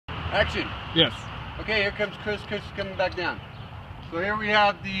Action. Yes. Okay, here comes Chris. Chris is coming back down. So here we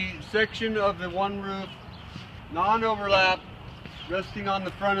have the section of the one roof, non-overlap, resting on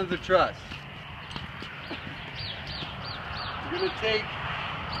the front of the truss. We're going to take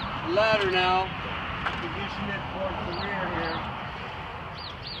the ladder now, position it towards the rear here.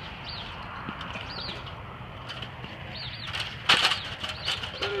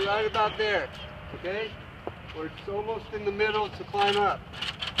 Put it right about there, okay? Where it's almost in the middle to climb up,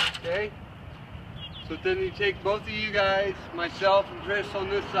 okay? So then you take both of you guys, myself and Chris on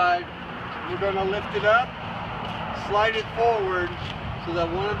this side, we're going to lift it up, slide it forward so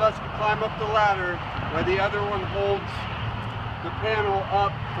that one of us can climb up the ladder while the other one holds the panel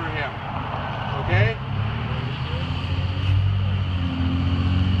up for him, okay?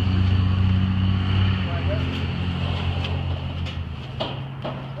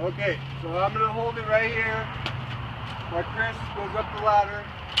 Okay, so I'm going to hold it right here while Chris goes up the ladder.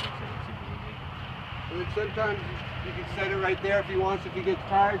 And then sometimes you can set it right there if he wants. If he gets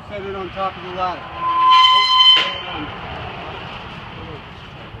tired, set it on top of the ladder.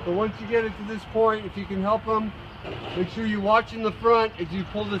 So once you get it to this point, if you can help him, make sure you watch in the front as you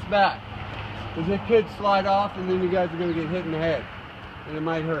pull this back. Because it could slide off and then you guys are going to get hit in the head. And it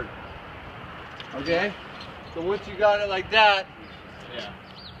might hurt. Okay? So once you got it like that,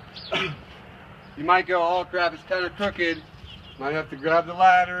 you might go, oh crap, it's kind of crooked. Might have to grab the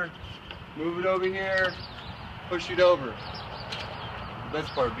ladder, move it over here, push it over. The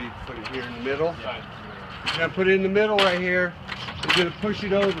best part would be to put it here in the middle. You're going to put it in the middle right here. You're going to push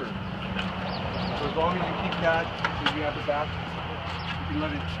it over. So as long as you keep that, so you have the back, you can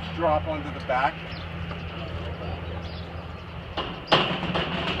let it drop onto the back.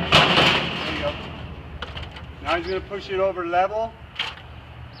 There you go. Now he's going to push it over level.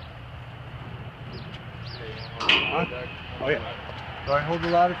 Huh? Oh yeah. So I hold the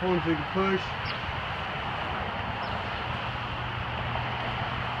ladder for him so he can push.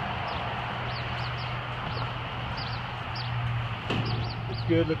 Looks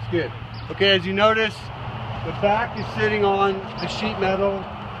good, looks good. Okay, as you notice, the back is sitting on the sheet metal,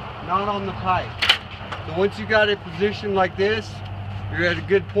 not on the pipe. So once you got it positioned like this, you're at a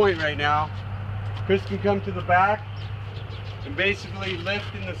good point right now. Chris can come to the back and basically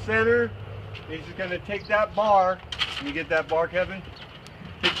lift in the center. He's just going to take that bar. Can you get that bar, Kevin?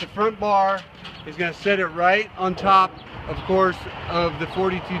 Take the front bar. He's going to set it right on top, of course, of the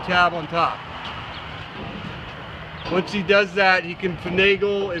 42 tab on top. Once he does that, he can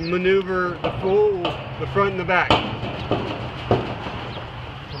finagle and maneuver the front and the back.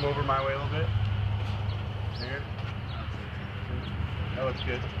 Come over my way a little bit. There. That looks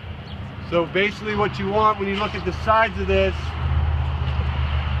good. So basically what you want when you look at the sides of this,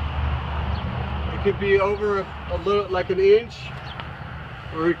 it could be over a little, like an inch,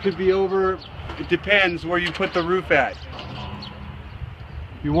 or it could be over, it depends where you put the roof at.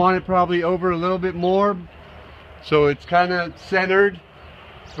 You want it probably over a little bit more, so it's kind of centered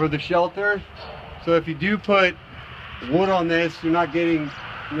for the shelter. So if you do put wood on this, you're not getting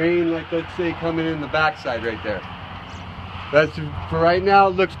rain, like let's say coming in the backside right there. That's for right now.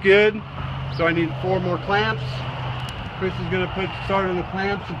 It looks good. So I need 4 more clamps. Chris is going to start on the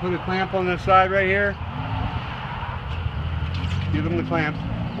clamps and put a clamp on the side right here. Give him the clamp.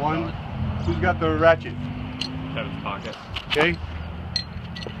 One. Who's got the ratchet? Kevin's pocket. Okay.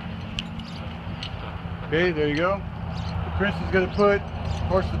 Okay, there you go. Chris is going to put, of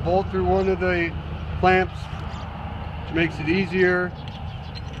course, the bolt through one of the clamps, which makes it easier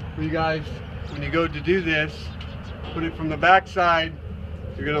for you guys when you go to do this. Put it from the back side.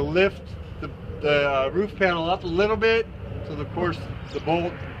 You're going to lift the roof panel up a little bit, so of course the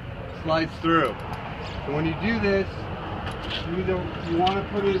bolt slides through. So when you do this, you want to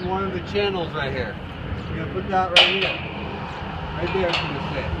put it in one of the channels right here. You're going to put that right here. Right there it's going to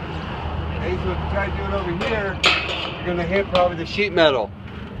sit. Okay, so if you try to do it over here, you're going to hit probably the sheet metal.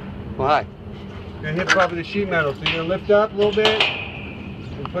 Well, hi. You're going to hit probably the sheet metal. So you're going to lift up a little bit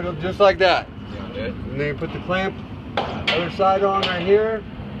and put it just like that. And then you put the clamp other side on right here.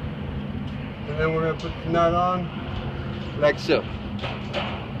 And then we're going to put the nut on like so.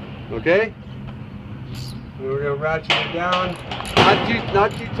 Okay? And we're going to ratchet it down.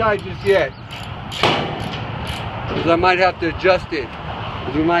 Not too tight just yet. Because I might have to adjust it.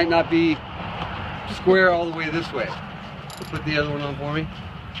 Because we might not be square all the way this way. So put the other one on for me.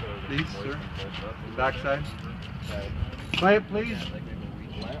 Please, sir. The back side. Clamp, please.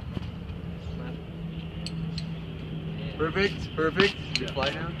 Perfect, perfect. Just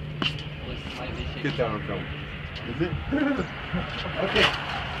fly down. Get down on film. Is it? Okay.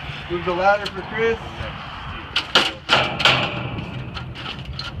 Move the ladder for Chris.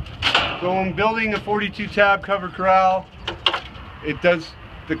 So when building a 42 tab covered corral,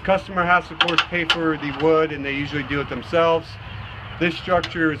 the customer has to of course pay for the wood, and they usually do it themselves. This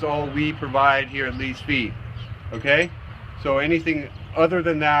structure is all we provide here at Lee's Feed. Okay? So anything other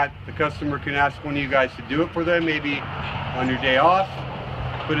than that, the customer can ask one of you guys to do it for them, maybe on your day off.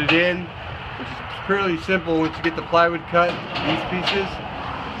 Put it in, which is pretty simple. Once you get the plywood cut, these pieces,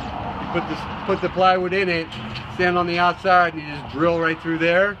 you put the plywood in it, stand on the outside, and you just drill right through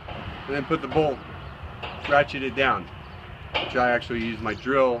there, and then put the bolt, ratchet it down. Which I actually use my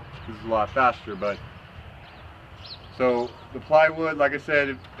drill because it's a lot faster. But so the plywood, like I said,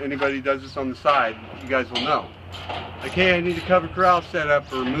 if anybody does this on the side, you guys will know. Like, hey, I need a covered corral set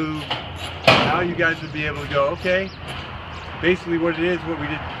up or moved. Now you guys would be able to go, okay. Basically what it is, what we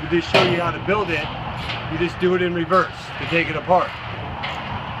just show you how to build it. You just do it in reverse to take it apart.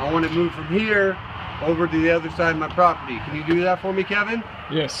 I want it moved from here over to the other side of my property. Can you do that for me, Kevin?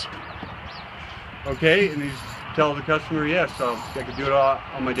 Yes. Okay, and you just tell the customer, yes, so I can do it all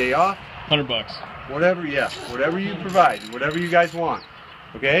on my day off. $100. Whatever, yeah, whatever you provide, whatever you guys want.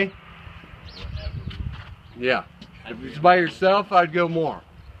 Okay? Yeah. If it's by yourself, I'd go more.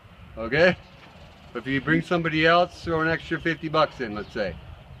 Okay? But if you bring somebody else, throw an extra 50 bucks in, let's say.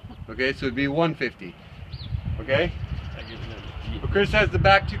 Okay, so it'd be 150. Okay? But Chris has the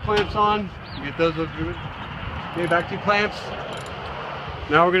back two clamps on. You get those over it. Okay, back two clamps.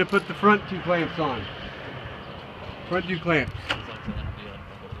 Now we're gonna put the front two clamps on. Front two clamps.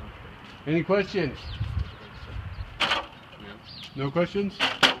 Any questions? No questions?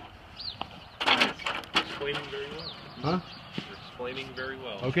 Explaining very well. Huh? You're explaining very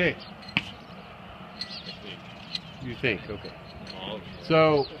well. Okay. You think, okay. Oh,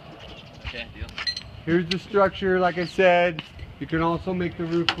 So, Okay, deal. here's the structure, like I said. You can also make the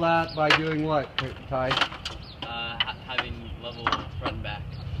roof flat by doing what, Ty? Having level front and back.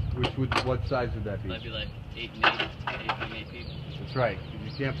 What size would that be? That'd be like 8 and 8, 8 and 8 feet. That's right.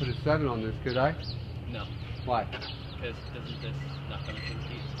 You can't put a 7 on this, could I? No, Why? because doesn't this not come in 7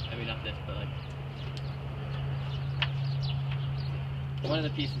 feet? I mean, not this, but like one of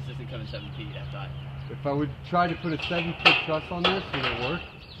the pieces doesn't come in 7 feet. I thought. If I would try to put a 7-foot truss on this, would it work?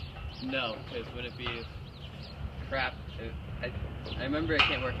 No, because would it be crap? I remember it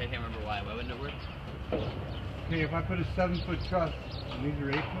can't work. I can't remember why. Why wouldn't it work? Okay, if I put a 7-foot truss, and these are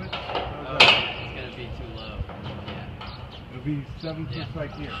 8 foot, Oh, it's gonna be too low. Yeah. it'll be 7 foot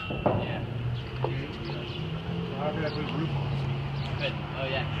right here. Yeah. Okay. So how could I put a roof on? Good. Oh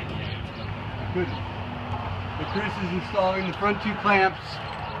yeah. I couldn't. But Chris is installing the front two clamps,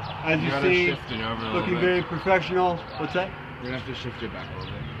 as you see, looking very professional. What's that? We're gonna have to shift it back a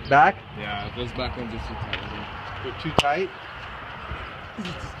little bit. Back? Yeah, those back ones are too tight. They're too tight. It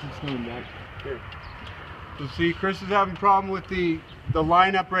just keeps going back. Here. So see, Chris is having a problem with the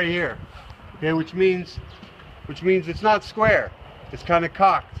lineup right here. Okay, which means it's not square. It's kind of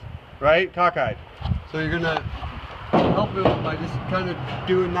cocked, right? Cockeyed. So you're gonna help him by just kind of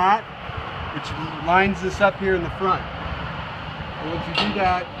doing that, which lines this up here in the front. And once you do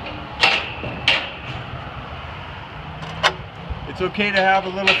that, it's okay to have a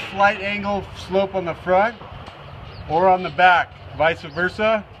little slight angle slope on the front or on the back, vice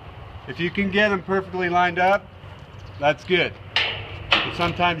versa. If you can get them perfectly lined up, that's good. But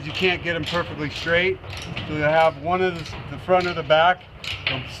sometimes you can't get them perfectly straight, so you'll have one of the front or the back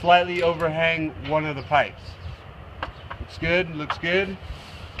will slightly overhang one of the pipes. Looks good, looks good.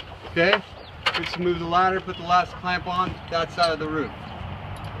 Okay, just move the ladder, put the last clamp on that side of the roof.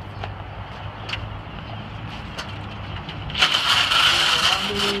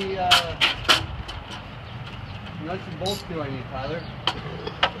 How many nuts and bolts do I need, Tyler?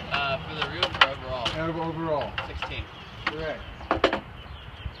 For the roof or overall? Overall. 16. Correct.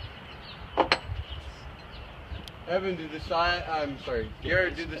 Evan,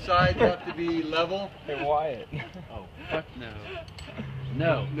 Garrett, do the sides have to be level? Hey, Wyatt. Oh, fuck no.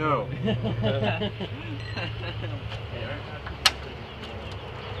 No. No.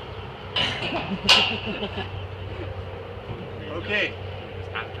 Okay.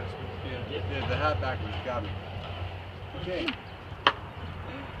 Yeah, the hat backwards got me. Okay.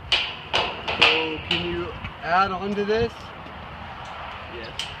 So, can you add on to this? Yes.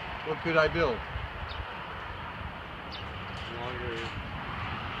 What could I build? Longer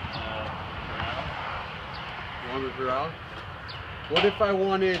corral. Longer corral? What if I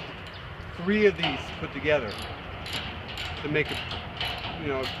wanted 3 of these put together to make a,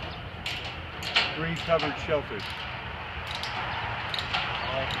 3 covered shelters?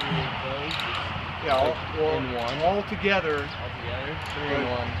 All 3 of those? Yeah, in one? all together. All together? 3 in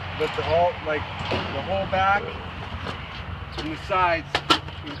 1. But the whole back and the sides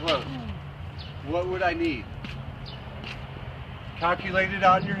enclosed. What would I need? Calculate it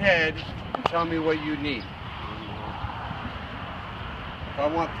out in your head and tell me what you need. If I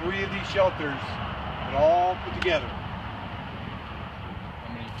want 3 of these shelters, but all put together.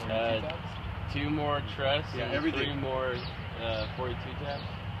 How many 42 tabs? 2 more truss Yeah, and everything. 3 more 42 tabs.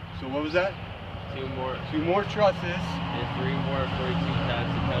 So what was that? 2 more 2 more trusses. and 3 more 42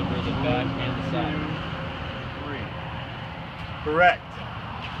 tabs to cover the back and the side. 3. Correct.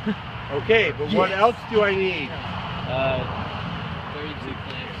 Okay, but what else do I need? 32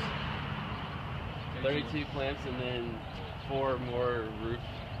 clamps. 32 clamps and then 4 more roof.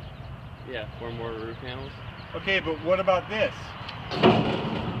 Yeah, 4 more roof panels. Okay, but what about this? We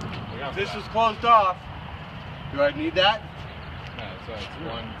If this is closed off, do I need that? No, so it's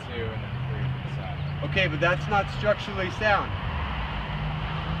 1, 2, and then 3 for the side. Okay, but that's not structurally sound.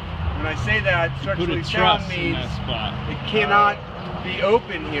 When I say that, Put structurally a sound truss in means that spot. it cannot be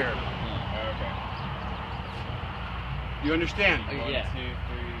open here. Oh, okay. You understand? Oh, 1, yeah. 2, 3,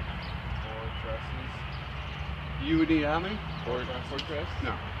 4 trusses. You would need how many? 4 truss? No.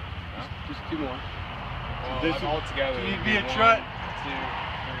 No? Just 2 more. Well, This I'm is- all together. so you'd it'd be a 1, truss. 2,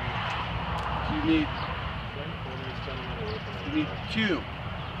 You need 2.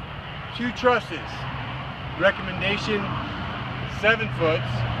 2 trusses. Recommendation 7 foot.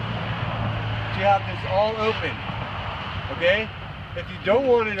 You have this all open. Okay? If you don't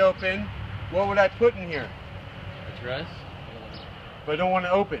want it open, what would I put in here? A truss? If I don't want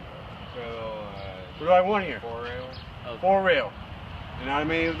it open, 3. So, what do I want here? 4 rail. Oh, 4 rail. And how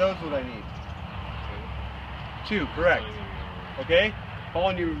many of those would I need? 2, correct. Okay?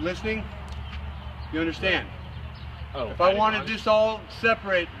 Paul, you listening? You understand? oh, If I wanted this all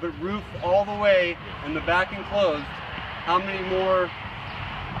separate, but roof all the way and the back enclosed, how many more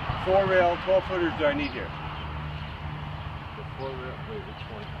 4 rail 12 footers do I need here? The 4 rail, wait, which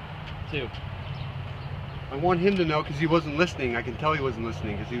one? 2. I want him to know because he wasn't listening. I can tell he wasn't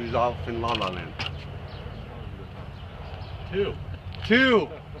listening because he was off in La La Land. 2. 2.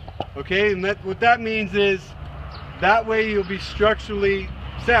 Okay, and what that means is that way you'll be structurally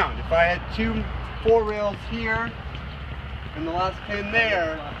sound. If I had 2 4 rails here and the last 10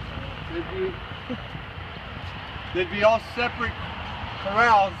 there, they'd be all separate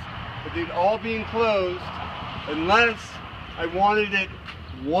corrals, but they'd all be enclosed unless I wanted it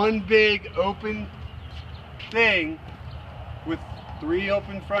one big open thing with 3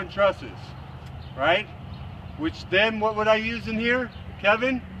 open front trusses, right? Which then, what would I use in here,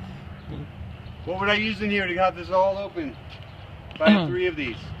 Kevin? What would I use in here to have this all open if I had 3 of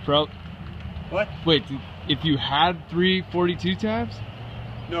these? Bro, What? wait, if you had 3 42 tabs?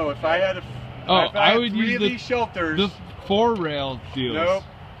 No, if I had Oh, if I had I would 3 use of the- these shelters. The 4 rail deals. Nope.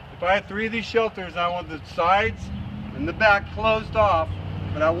 If I had 3 of these shelters, I want the sides and the back closed off,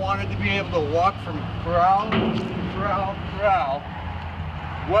 but I wanted to be able to walk from corral to corral to corral.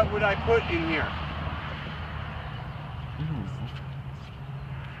 What would I put in here?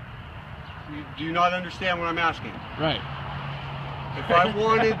 Do you not understand what I'm asking? Right. If I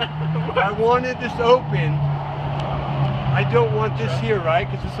wanted this open, I don't want this here, right?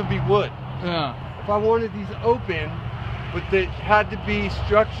 Because this will be wood. Yeah. If I wanted these open, but they had to be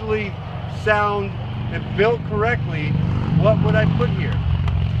structurally sound and built correctly, what would I put here?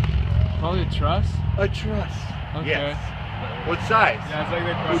 Probably a truss. A truss. Okay. Yes. What size? Yeah, it's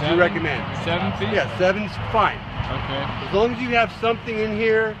like the Would you recommend? 7 feet? Yeah, 7's fine. Okay. As long as you have something in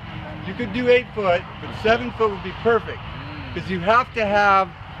here, you could do 8 foot, but 7 foot would be perfect. Because you have to have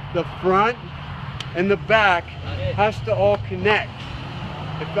the front and the back has to all connect.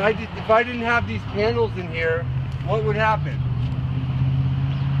 If I didn't have these panels in here, what would happen?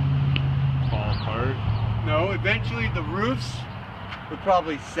 Fall apart. No, eventually the roofs would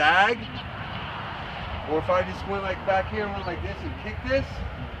probably sag. Or if I just went like back here and went like this and kick this,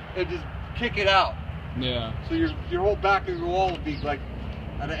 it'd just kick it out. Yeah. So your whole back of your wall would be like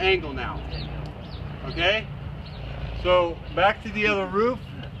at an angle now. Okay? So back to the other roof.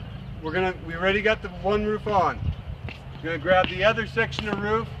 We already got the one roof on. We're gonna grab the other section of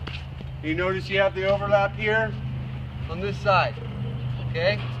roof. You notice you have the overlap here on this side.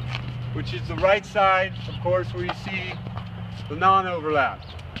 Okay? Which is the right side, of course, where you see the non-overlap.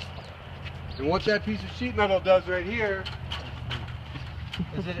 And what that piece of sheet metal does right here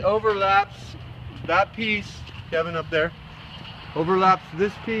is it overlaps that piece, Kevin up there, overlaps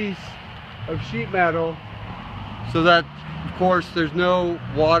this piece of sheet metal so that, of course, there's no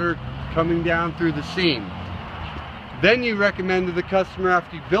water coming down through the seam. Then you recommend to the customer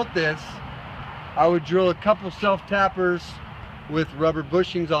after you built this, I would drill a couple self-tappers with rubber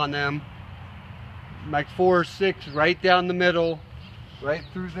bushings on them, like 4 or 6 right down the middle, right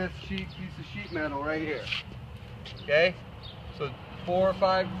through this piece of sheet metal right here. Okay? So 4,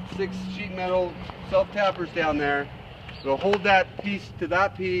 5, 6 sheet metal self-tappers down there. We'll hold that piece to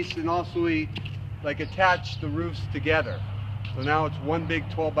that piece and also like attach the roofs together. So now it's one big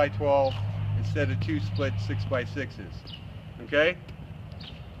 12 by 12 instead of 2 split 6 by 6s. Okay?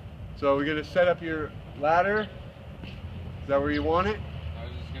 So we're gonna set up your ladder. Is that where you want it? I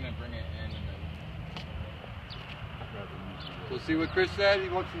was just gonna bring it in and then. We'll see what Chris said. He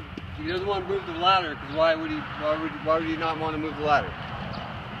doesn't want to move the ladder because why would he not want to move the ladder?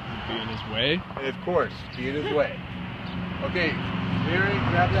 Be in his way. And of course, be in his way. Okay, Mary,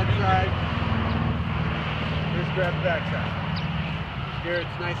 grab that side. Chris, grab the back side. Here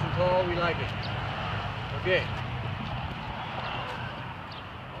it's nice and tall. We like it. Okay.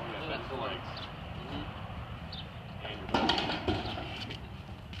 That's the legs.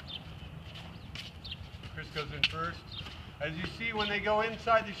 Chris goes in first. As you see, when they go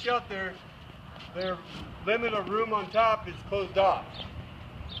inside the shelter, their limit of room on top is closed off.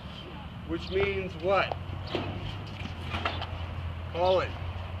 Which means what? Call it.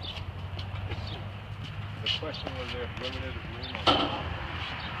 The question was there limited room on top?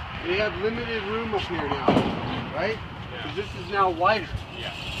 We have limited room up here now, right? Because this is now wider.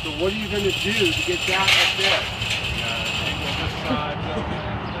 Yeah. So what are you going to do to get that up there? Angle this side,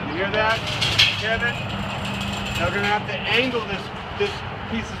 so You hear that, Kevin? Now we're going to have to angle this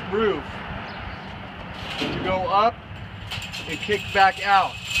piece of roof to go up and kick back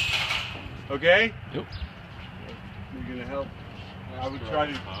out. Okay? Yep. You're going to help? I would try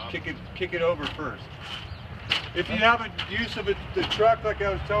to kick it over first. If you have a use of the truck, like I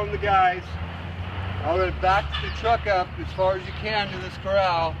was telling the guys, I would back the truck up as far as you can to this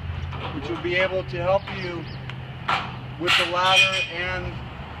corral, which will be able to help you with the ladder and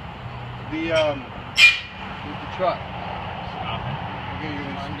the truck. Okay, you're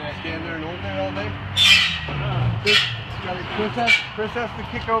gonna stand there and hold it all day. Chris has to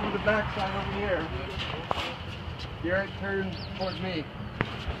kick over the back side over here. Garrett, turn towards me.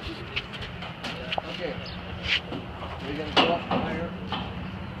 Okay. You gotta go up higher.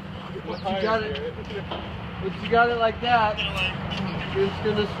 Once you got it like that, you're just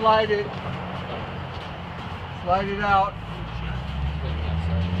gonna slide it out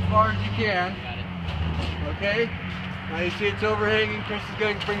as far as you can. Okay? Now you see it's overhanging. Chris is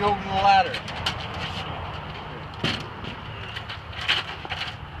going to bring over the ladder.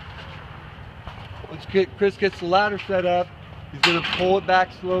 Once Chris gets the ladder set up, he's going to pull it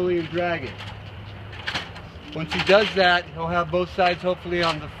back slowly and drag it. Once he does that, he'll have both sides hopefully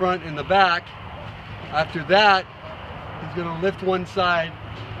on the front and the back. After that, he's going to lift one side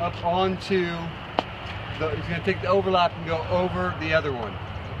up onto he's going to take the overlap and go over the other one.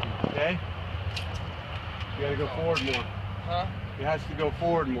 Okay? You got to go forward more. Huh? It has to go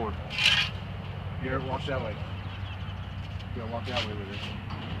forward more. Garrett, walk that way. You got to walk that way with it. You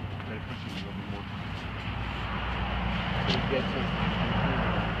got to push it a little bit more. So he gets it.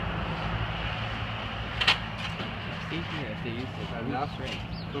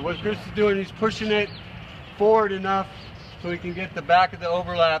 So what Chris is doing, he's pushing it forward enough so he can get the back of the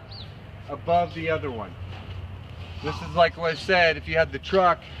overlap above the other one. This is like what I said, if you had the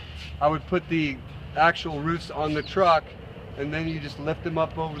truck, I would put the actual roofs on the truck and then you just lift them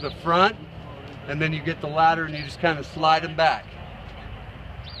up over the front and then you get the ladder and you just kind of slide them back.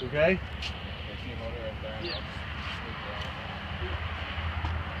 Okay?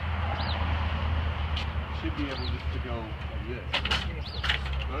 Should be able just to go like this.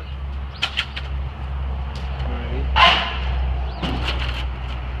 Huh? Alright.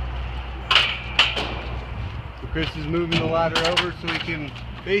 So Chris is moving the ladder over so he can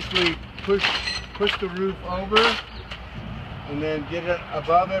basically push the roof over and then get it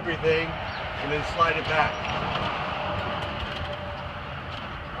above everything and then slide it back.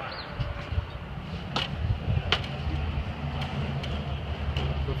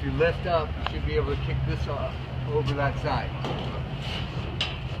 If you lift up, you should be able to kick this off over that side.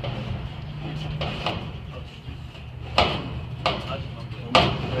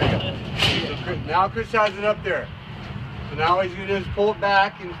 There you go. So now Chris has it up there. So now he's going to just pull it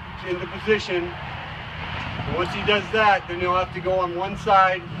back into position. And once he does that, then he'll have to go on one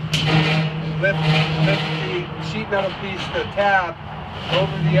side and lift the sheet metal piece, the tab,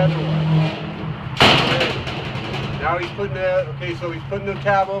 over the other one. Now he's putting he's putting the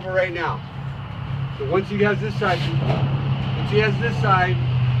tab over right now. So once he has this side, he's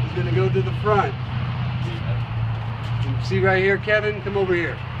going to go to the front. And see right here, Kevin? Come over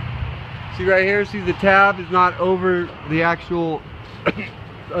here. See right here? See the tab is not over the actual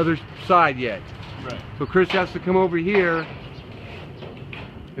other side yet. Right. So Chris has to come over here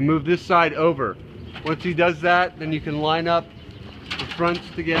and move this side over. Once he does that, then you can line up the fronts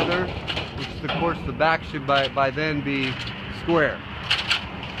together, which of course the back should by then be square.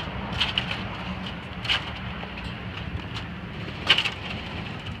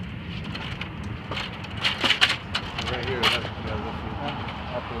 Right here,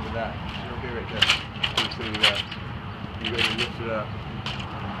 up over that. Okay, right there. So you're going to lift it up.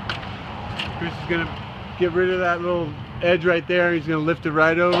 Chris is going to get rid of that little edge right there. He's going to lift it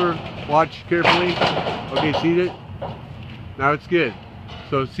right over. Watch carefully. Okay, see it? Now it's good.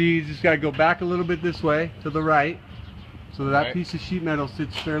 So see, you just got to go back a little bit this way to the right, so that piece of sheet metal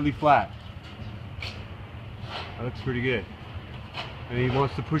sits fairly flat. That looks pretty good. And he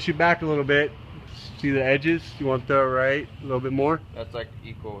wants to push it back a little bit. See the edges? You want the right a little bit more? That's like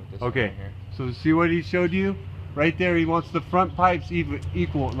equal with this Okay. one here. So see what he showed you? Right there, he wants the front pipes even.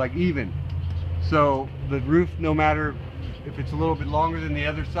 So the roof, no matter if it's a little bit longer than the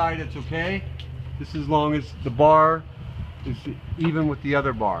other side, it's okay. This is as long as the bar is even with the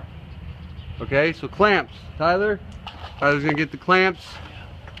other bar. Okay, so clamps. Tyler's gonna get the clamps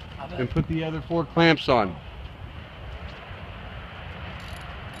and put the other 4 clamps on.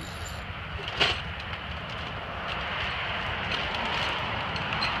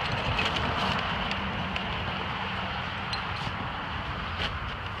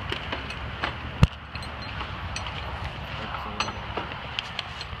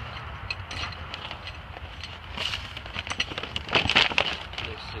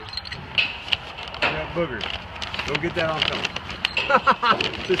 Boogers. Don't get that on film.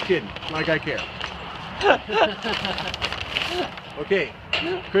 Just kidding. Like I care. Okay.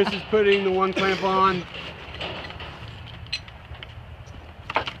 Chris is putting the 1 clamp on.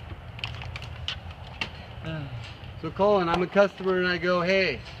 So Colin, I'm a customer and I go,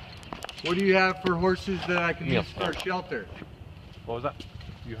 hey, what do you have for horses that I can use for a shelter? What was that?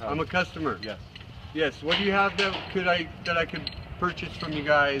 You have? I'm a customer. Yes. Yes. What do you have that I could purchase from you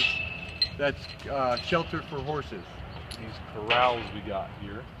guys? That's shelter for horses. These corrals we got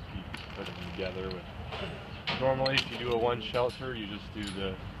here, you put them together with. Normally, if you do a 1 shelter, you just do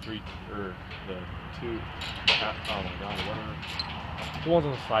the 2. Oh my God, what are the ones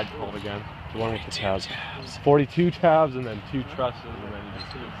on the side called again? The one with the tabs. 42 tabs and then 2 trusses, and then you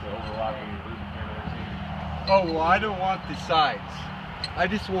just do the overlapping roof panels. Oh well, I don't want the sides. I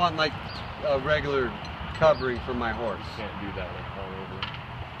just want like a regular covering for my horse. You can't do that like all over.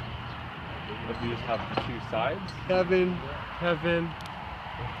 If you just have the 2 sides. Kevin,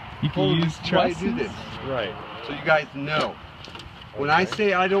 You can use why trusses. do this? Right. So you guys know. When I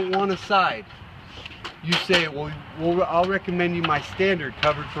say I don't want a side, you say, well, I'll recommend you my standard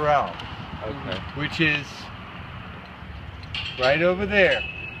covered corral, Okay. which is right over there.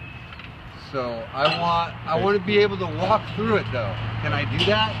 So I want to be able to walk through it though. Can I do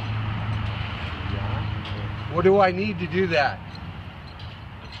that? Yeah. What do I need to do that?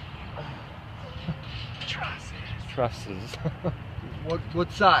 Trusses.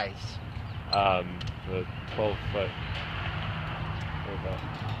 What size? The 12 foot.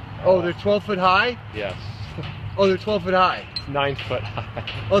 Oh, they're 12 foot high? Yes. Oh, they're 12 foot high. 9 foot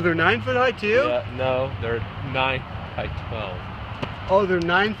high. Oh, they're 9 foot high too? Yeah, no, they're 9 by 12. Oh, they're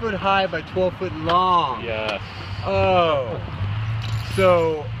 9 foot high by 12 foot long. Yes. Oh.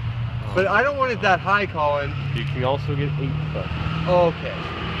 So, but I don't want it that high, Colin. You can also get 8 foot. Okay.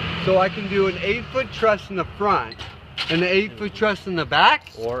 So I can do an 8 foot truss in the front and an 8 foot truss in the back?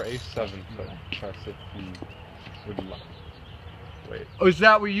 Or a 7 foot truss if you would like. Wait. Oh, is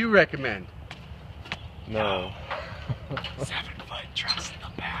that what you recommend? No. 7 foot truss in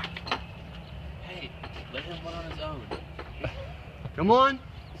the back. Hey, let him run on his own. Come on.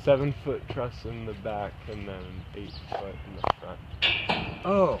 7 foot truss in the back and then 8 foot in the front.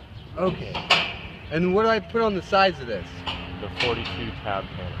 Oh, okay. And what do I put on the sides of this? The 42 tab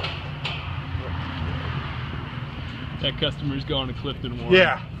panel. That customer's going to Clifton Warren.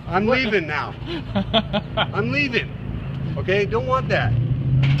 Yeah, I'm leaving now. I'm leaving. Okay, don't want that.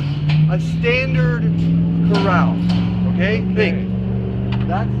 A standard corral. Okay, think.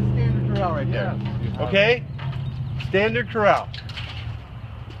 That's a standard corral right there. Okay? Standard corral.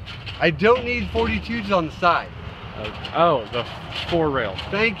 I don't need 42s on the side. Oh, the 4 rails.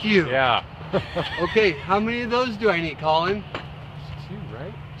 Thank you. Yeah. Okay, how many of those do I need, Colin? 2,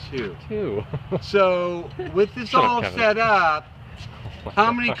 right? 2. 2. So, with this Shut up, all Kevin. set up,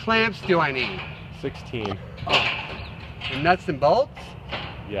 how many clamps do I need? 16. And nuts and bolts?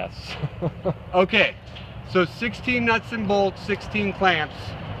 Yes. Okay, so 16 nuts and bolts, 16 clamps.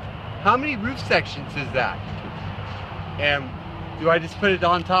 How many roof sections is that? And do I just put it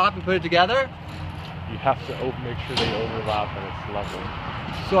on top and put it together? You have to make sure they overlap and it's level.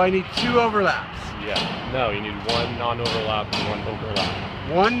 So I need 2 overlaps. Yeah. No, you need one non-overlap and one overlap.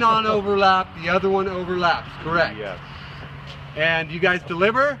 One non-overlap, the other one overlaps, correct? Yes. And you guys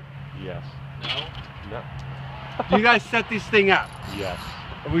deliver? Yes. No. No. Do you guys set this thing up? Yes.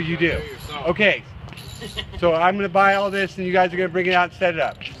 Or will you do? Okay. So I'm gonna buy all this and you guys are gonna bring it out and set it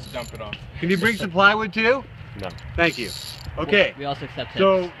up. Just dump it off. Can you bring some plywood too? No. Thank you. Okay. We also accept tips.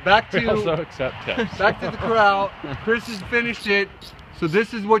 So back We also to accept tips. back to the corral. Chris has finished it. So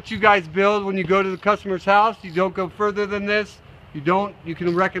this is what you guys build when you go to the customer's house. You don't go further than this. You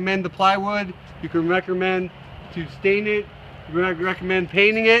can recommend the plywood. You can recommend to stain it. You can recommend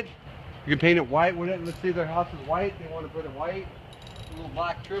painting it. You can paint it white. Let's say their house is white. They want to put it white. A little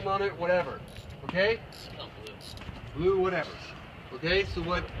black trim on it, whatever. Okay? Blue, whatever. Okay, so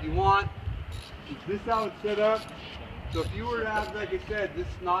what you want is this how it's set up. So if you were to have, like I said, this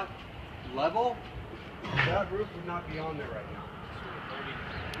not level, that roof would not be on there right now.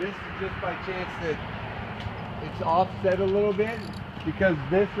 This is just by chance that it's offset a little bit because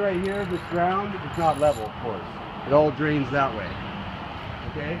this right here, this ground, is not level, of course. It all drains that way.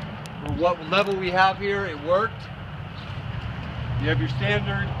 Okay? For what level we have here, it worked. You have your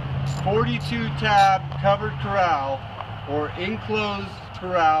standard 42 tab covered corral or enclosed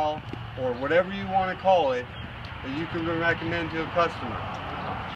corral or whatever you want to call it that you can recommend to a customer.